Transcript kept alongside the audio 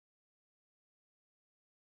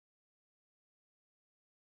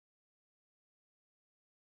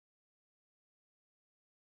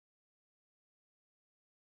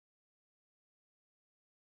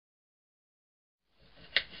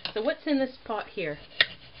So what's in this pot here?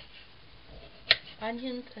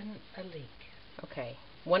 Onions and a leek. Okay.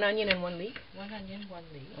 1 onion and 1 leek? 1 onion, 1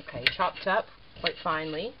 leek. Okay, chopped up quite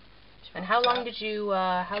finely. And how long did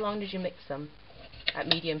you mix them at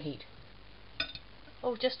medium heat?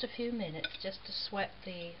 Oh, just a few minutes, just to sweat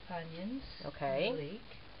the onions. Okay. And the leek.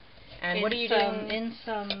 And what are you doing? In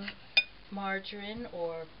some margarine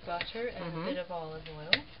or butter and a bit of olive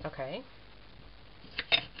oil. Okay.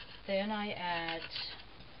 Then I add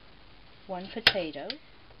 1 potato.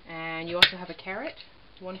 And you also have a carrot?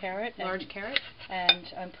 1 carrot, large carrot? And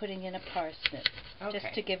I'm putting in a parsnip,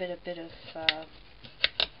 just to give it a bit of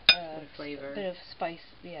flavor. A bit of spice,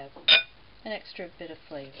 yeah, an extra bit of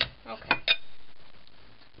flavor. Okay.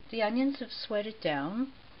 The onions have sweated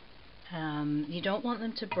down. You don't want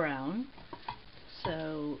them to brown,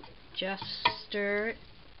 so just stir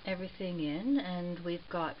everything in, and we've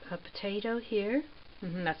got a potato here.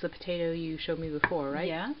 That's the potato you showed me before, right?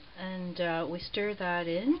 Yeah, and we stir that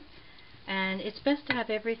in, and it's best to have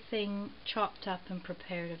everything chopped up and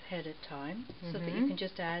prepared ahead of time, so that you can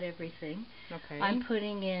just add everything. Okay. I'm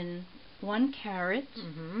putting in 1 carrot,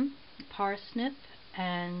 parsnip,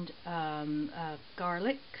 and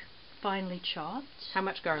garlic, finely chopped. How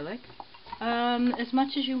much garlic? As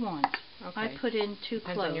much as you want. Okay. I put in 2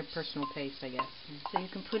 Depends cloves. on your personal taste, I guess. So you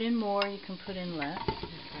can put in more, you can put in less.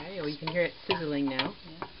 Okay, or you can hear it sizzling now.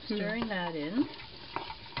 Yeah. Stirring that in.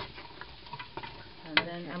 And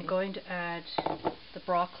then I'm going to add the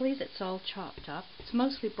broccoli that's all chopped up. It's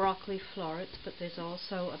mostly broccoli florets, but there's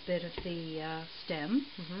also a bit of the stem.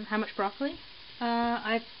 How much broccoli?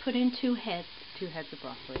 I've put in 2 heads. 2 heads of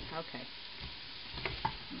broccoli. Okay.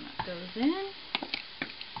 And that goes in.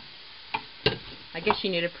 I guess you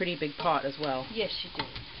need a pretty big pot as well. Yes, you do.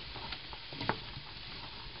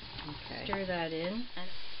 Okay. Stir that in.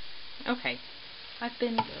 Okay. I've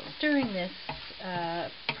been stirring this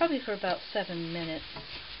probably for about 7 minutes,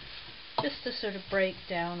 just to sort of break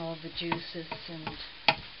down all the juices and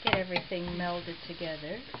get everything melded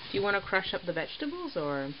together. Do you want to crush up the vegetables,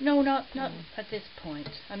 or? No, not at this point.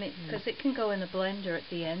 I mean, because it can go in the blender at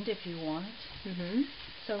the end if you want.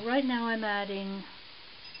 So right now I'm adding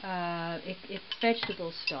it's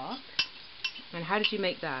vegetable stock. And how did you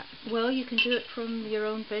make that? Well, you can do it from your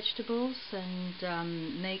own vegetables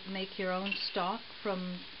and make your own stock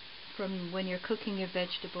from when you're cooking your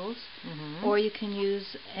vegetables. Or you can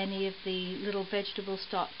use any of the little vegetable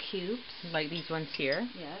stock cubes. Like these ones here?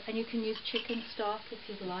 Yeah, and you can use chicken stock if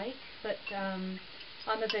you'd like, but I'm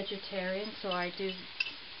a vegetarian, so I do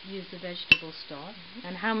use the vegetable stock.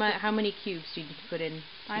 And how many cubes do you put in?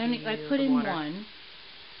 I put in 1.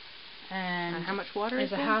 And how much water is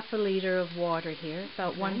there? There's a 1/2 liter of water here,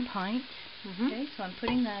 about 1 pint. Okay, so I'm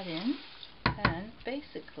putting that in, and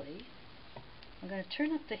basically I'm going to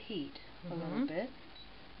turn up the heat a little bit,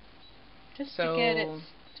 just to get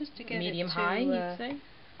it medium to, high, you'd say?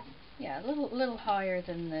 Yeah, a little higher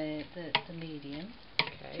than the medium.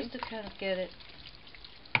 Okay. Just to kind of get it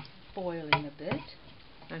boiling a bit.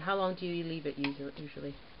 And how long do you leave it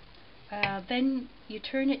usually? Then you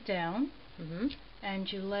turn it down.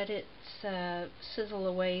 And you let it sizzle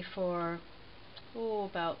away for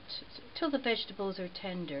about till the vegetables are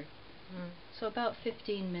tender. So about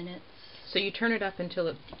 15 minutes. So you turn it up until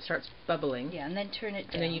it starts bubbling. Yeah, and then turn it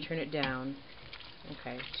down. And then you turn it down.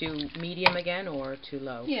 Okay. To medium again, or to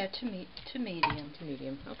low? Yeah, to medium. To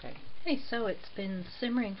medium. Okay. Okay, so it's been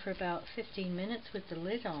simmering for about 15 minutes with the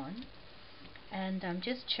lid on, and I'm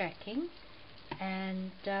just checking,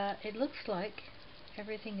 and it looks like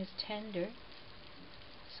everything is tender.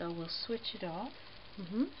 So we'll switch it off,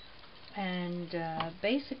 and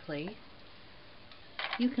basically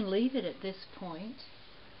you can leave it at this point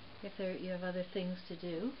if you have other things to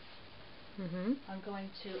do. I'm going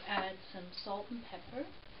to add some salt and pepper.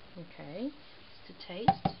 Okay. Just to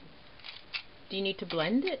taste. Do you need to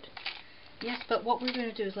blend it? Yes, but what we're going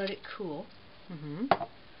to do is let it cool.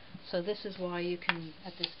 So this is why you can,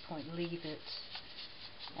 at this point, leave it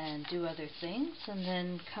and do other things, and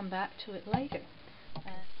then come back to it later.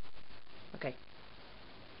 Okay.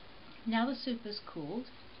 Now the soup is cooled.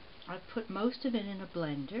 I've put most of it in a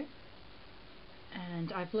blender,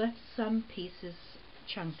 and I've left some pieces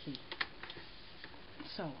chunky.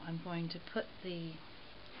 So I'm going to put the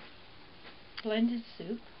blended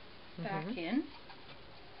soup back in.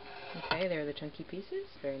 Okay, there are the chunky pieces.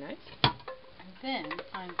 Very nice. And then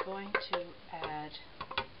I'm going to add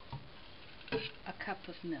a cup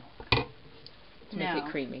of milk. To make it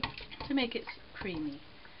creamy. To make it creamy.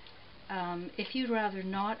 If you'd rather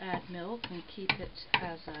not add milk and keep it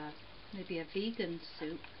as maybe a vegan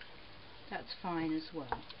soup, that's fine as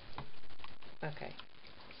well. Okay.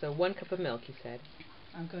 So 1 cup of milk, you said?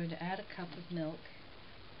 I'm going to add a cup of milk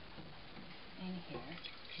in here.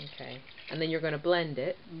 Okay. And then you're going to blend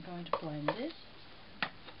it. I'm going to blend it.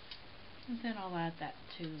 And then I'll add that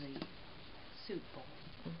to the soup bowl.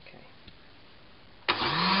 Okay.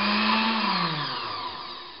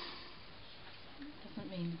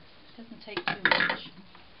 Doesn't take too much.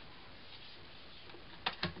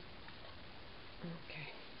 Okay.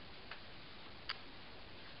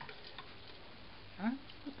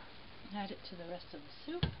 Add it to the rest of the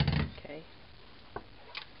soup. Okay.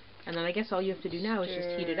 And then I guess all you have to do now is just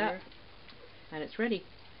heat it up. And it's ready.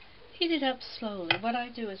 Heat it up slowly. What I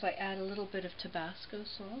do is I add a little bit of Tabasco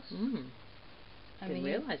sauce. I didn't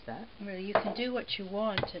realize that. Really, you can do what you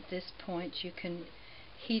want at this point. You can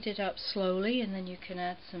heat it up slowly, and then you can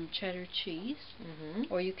add some cheddar cheese,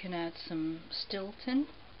 or you can add some Stilton.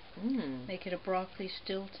 Make it a broccoli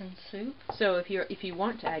Stilton soup. So if you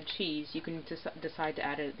want to add cheese, you can decide to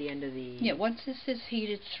add it at the end of the once this is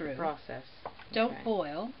heated through. Process. Don't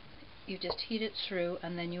boil. You just heat it through,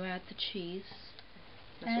 and then you add the cheese.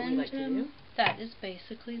 That's what we like to do. That is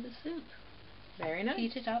basically the soup. Very nice.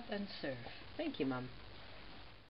 Heat it up and serve. Thank you, Mum.